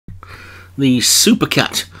the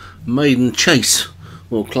Supercat Maiden Chase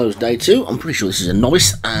will close day 2. I'm pretty sure this is a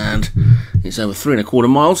novice and it's over 3¼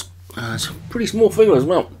 miles. It's a pretty small field as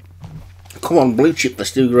well. Come on, Blue Chip for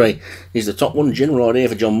Stu Gray is the top one. General Idea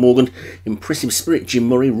for John Morgan. Impressive Spirit, Jim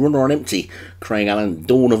Murray. Runner on Empty, Craig Allen.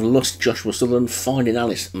 Dawn of Lust, Joshua Sutherland. Finding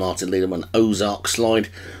Alice, Martin Lederman. Ozark Slide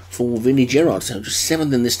for Vinnie Gerard. So just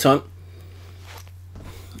 7th in this time.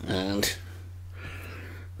 And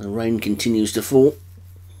the rain continues to fall.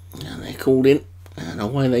 And they're called in. And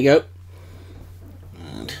away they go.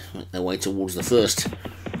 And make their way towards the first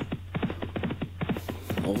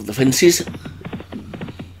of the fences.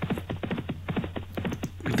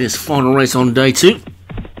 This final race on day 2.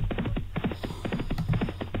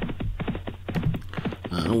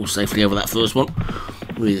 All safely over that first one,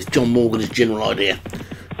 with John Morgan as General Idea,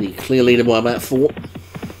 the clear leader by about 4.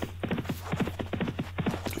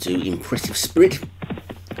 To Impressive Spirit,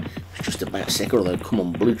 it's just about second, although Come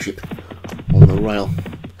on Blue Chip on the rail.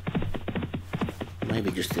 Maybe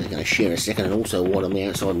just going to share a second, and also wide on the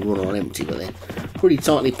outside, Runner on Empty, but they're pretty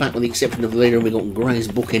tightly packed with the exception of the leader, and we've got Gray's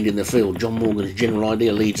bookend in the field. John Morgan's General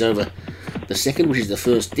Idea leads over the second, which is the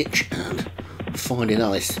first ditch, and Finding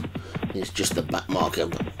Alice is just the back marker,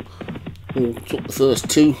 but all took the first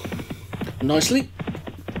 2 nicely.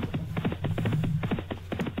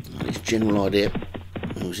 And it's General Idea,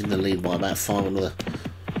 who's in the lead by about 5, another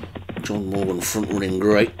John Morgan front running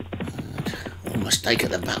Gray. And one mistake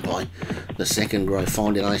at the back by the second Gray,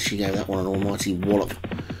 Finding Alice. She gave that one an almighty wallop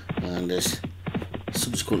and has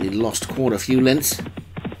subsequently lost quite a few lengths.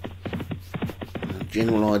 And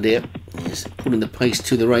General Idea is putting the pace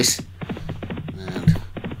to the race and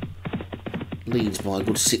leads by a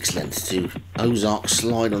good 6 lengths to Ozark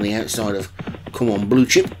Slide on the outside of Come on Blue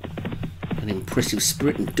Chip. An Impressive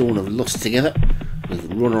Spirit and Dawn of Lust together,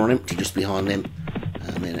 with Runner on Empty just behind them,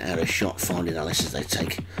 and then out of shot Finding Alice as they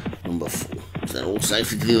take number 4. So they're all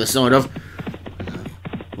safely to the other side of,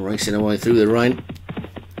 racing away through the rain.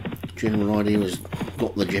 General Idea has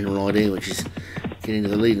got the General Idea, which is getting to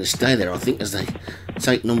the lead and stay there, I think, as they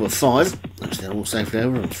take number 5. They're all safely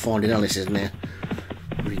over, and Finding Alice has now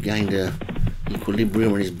regained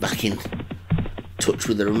equilibrium and is back in touch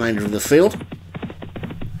with the remainder of the field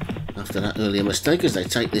after that earlier mistake, as they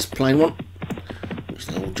take this plain one, which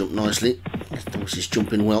they all jump nicely. The horse is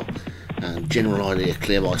jumping well, and General Idea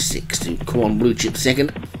clear by 6 to Come on Blue Chip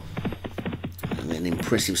second, and then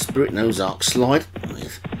Impressive Spirit and Ozark Slide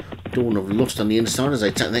with Dawn of Lust on the inside as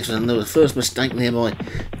they take the next one. And there was the first mistake there by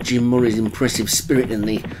Jim Murray's Impressive Spirit in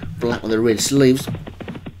the black with the red sleeves,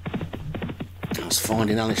 as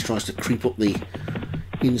Finding Alice tries to creep up the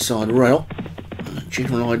inside rail.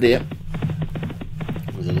 General Idea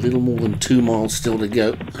with a little more than 2 miles still to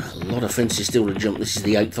go, a lot of fences still to jump. This is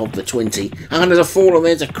the 8th of the 20, and there's a fall, and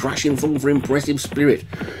there's a crashing fall for Impressive Spirit.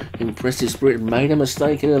 Impressive Spirit made a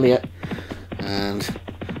mistake earlier and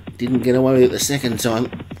didn't get away with it the second time,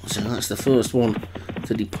 so that's the first one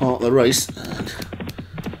to depart the race, and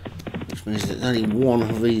which means that only one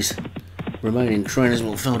of these remaining trainers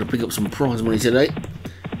will fail to pick up some prize money today.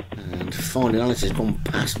 And Finding Alice has gone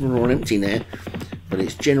past Runner on Empty now, but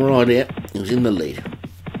it's General Idea who's in the lead.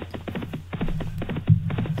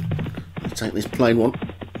 Let's take this plain one.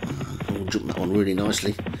 We'll jump that one really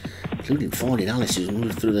nicely, including Finding Alice, who's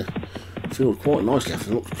moved through the field quite nicely.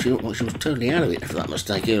 She looked like she was totally out of it after that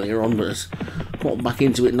mistake earlier on, but has got back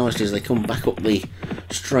into it nicely as they come back up the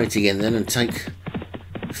straight again then and take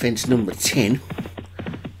fence number 10.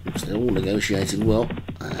 Which they're all negotiating well,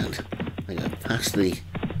 and they go past the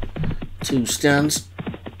 2 stands.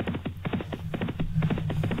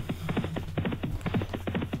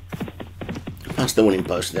 Past the winning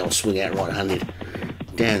post, they'll swing out right-handed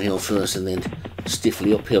downhill first and then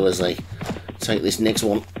stiffly uphill as they take this next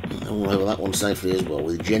one. All over that one safely as well,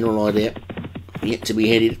 with General Idea yet to be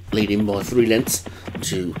headed, leading by 3 lengths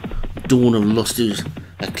to Dawn of Lust, who's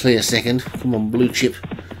a clear second. Come on Blue Chip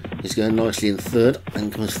is going nicely in third,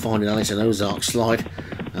 then comes Finding Alice and Ozark Slide,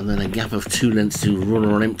 and then a gap of 2 lengths to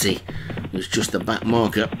Runner on Empty, who's just the back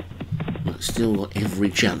marker, but still got every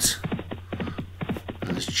chance.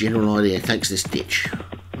 As General Idea takes this ditch.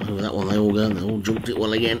 Over that one they all go, and they all jumped it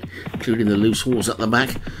well again, including the loose horse at the back.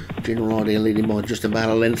 General Idea leading by just about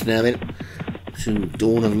a length now then, to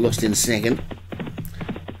Dawn of Lust in second.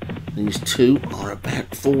 These 2 are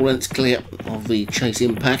about 4 lengths clear of the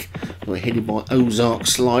chasing pack. We're headed by Ozark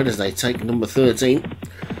Slide as they take number 13.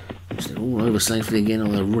 Which they're all over safely again,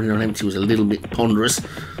 although Running on Empty was a little bit ponderous.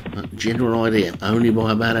 But General Idea only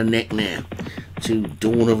by about a neck now to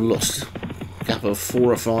Dawn of Lust. Gap of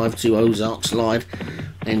 4 or 5 to Ozark Slide.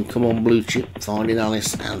 Then Come on Blue Chip, Finding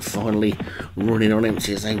Alice, and finally Running on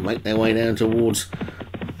Empty as they make their way down towards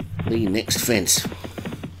the next fence.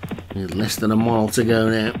 There's less than a mile to go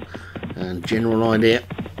now, and general idea.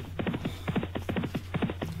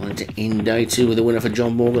 Going to end day 2 with the winner for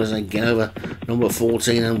John Morgan as they get over number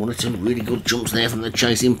 14, and one or two really good jumps there from the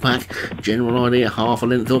chasing pack. General idea half a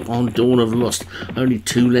length up on Dawn of Lust, only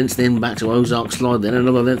 2 lengths then back to Ozark Slide, then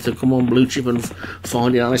another length to Come On Blue Chip and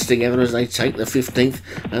Finding Alice together as they take the 15th,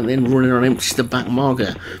 and then running on empty the back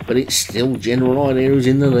marker, but it's still General Idea who's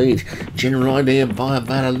in the lead. General Idea by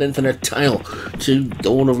about a length and a tail to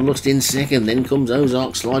Dawn of Lust in second, then comes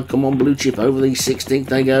Ozark Slide, Come On Blue Chip, over the 16th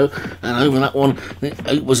they go, and over that one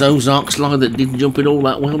it was Ozark Slide that didn't jump it all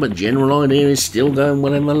that well, but General Idea is still going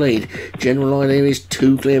well in the lead. General Idea is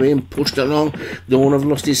 2 clear, being pushed along. Dawn of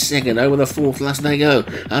Lust is second, over the 4th last they go,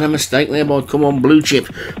 and a mistake there by Come On Blue Chip,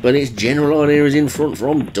 but it's General Idea is in front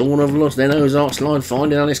from Dawn of Lust, then Ozark Slide,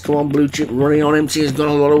 Finding Alice, Come On Blue Chip, running on empty, has got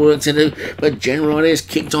a lot of work to do, but General Idea's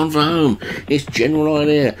kicked on for home. It's General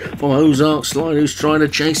Idea from Ozark Slide who's trying to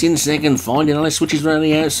chase in second. Finding Alice switches round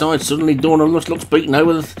the outside, suddenly Dawn of Lust looks beaten,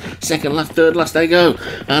 over the second last, third last they go,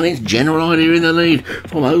 and it's General Idea in the lead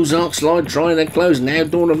from Ozark Slide trying to close. Now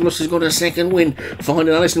Dawn of Lust has got a second win.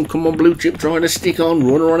 Finding Alice and Come On Blue Chip trying to stick on.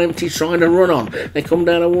 Runner on empty trying to run on. They come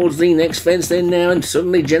down towards the next fence then now, and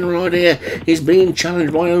suddenly General Idea is being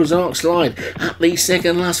challenged by Ozark Slide at the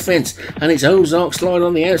second last fence, and it's Ozark Slide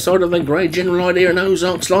on the outside of the grey. General Idea and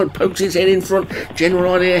Ozark Slide pokes his head in front.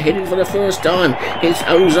 General Idea heading for the first time. It's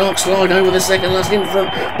Ozark Slide over the second last in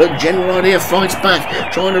front, but General Idea fights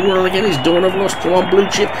back, trying to run on again. It's Dawn of Lust. Come On Blue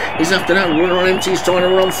Chip is after that. Runner on empty is trying to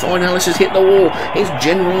run. Fine Alice has hit the wall. It's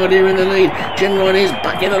General Idea in the lead. General Idea is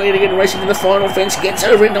back in the lead again, racing to the final fence, gets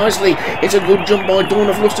over it nicely. It's a good jump by Dawn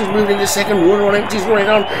of Lust, who's moved into second. Runner on empty is running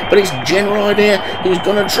on, but it's General Idea who's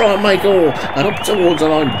going to try and make all, and up towards the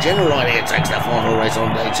line. General Idea takes the final race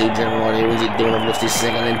on day 2. General Idea wins it. Dawn of Lust is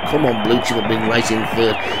second, then Come On Blue Chip a big race in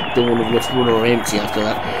third. Dawn of Lust runner on empty after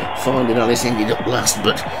that. Finding Alice ended up last,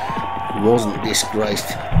 but wasn't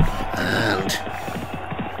disgraced, and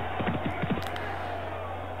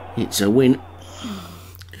it's a win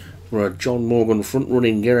for a John Morgan front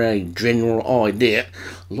running Gerard. General Idea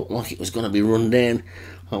looked like it was going to be run down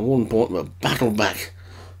at one point, but battled back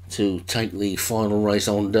to take the final race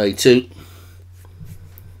on day 2.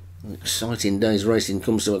 An exciting day's racing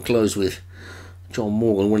comes to a close with John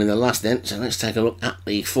Morgan winning the last then. So let's take a look at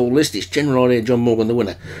the full list. It's General Idea, John Morgan the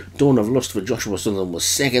winner. Dawn of Lust for Joshua Sutherland was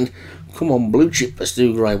second. Come On Blue Chip for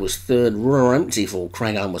Stu Gray was third. Runner Empty for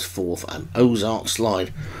Craig Allen was fourth, and Ozark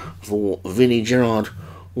Slide for Vinnie Gerard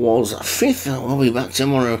was fifth. I'll be back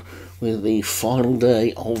tomorrow with the final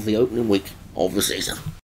day of the opening week of the season.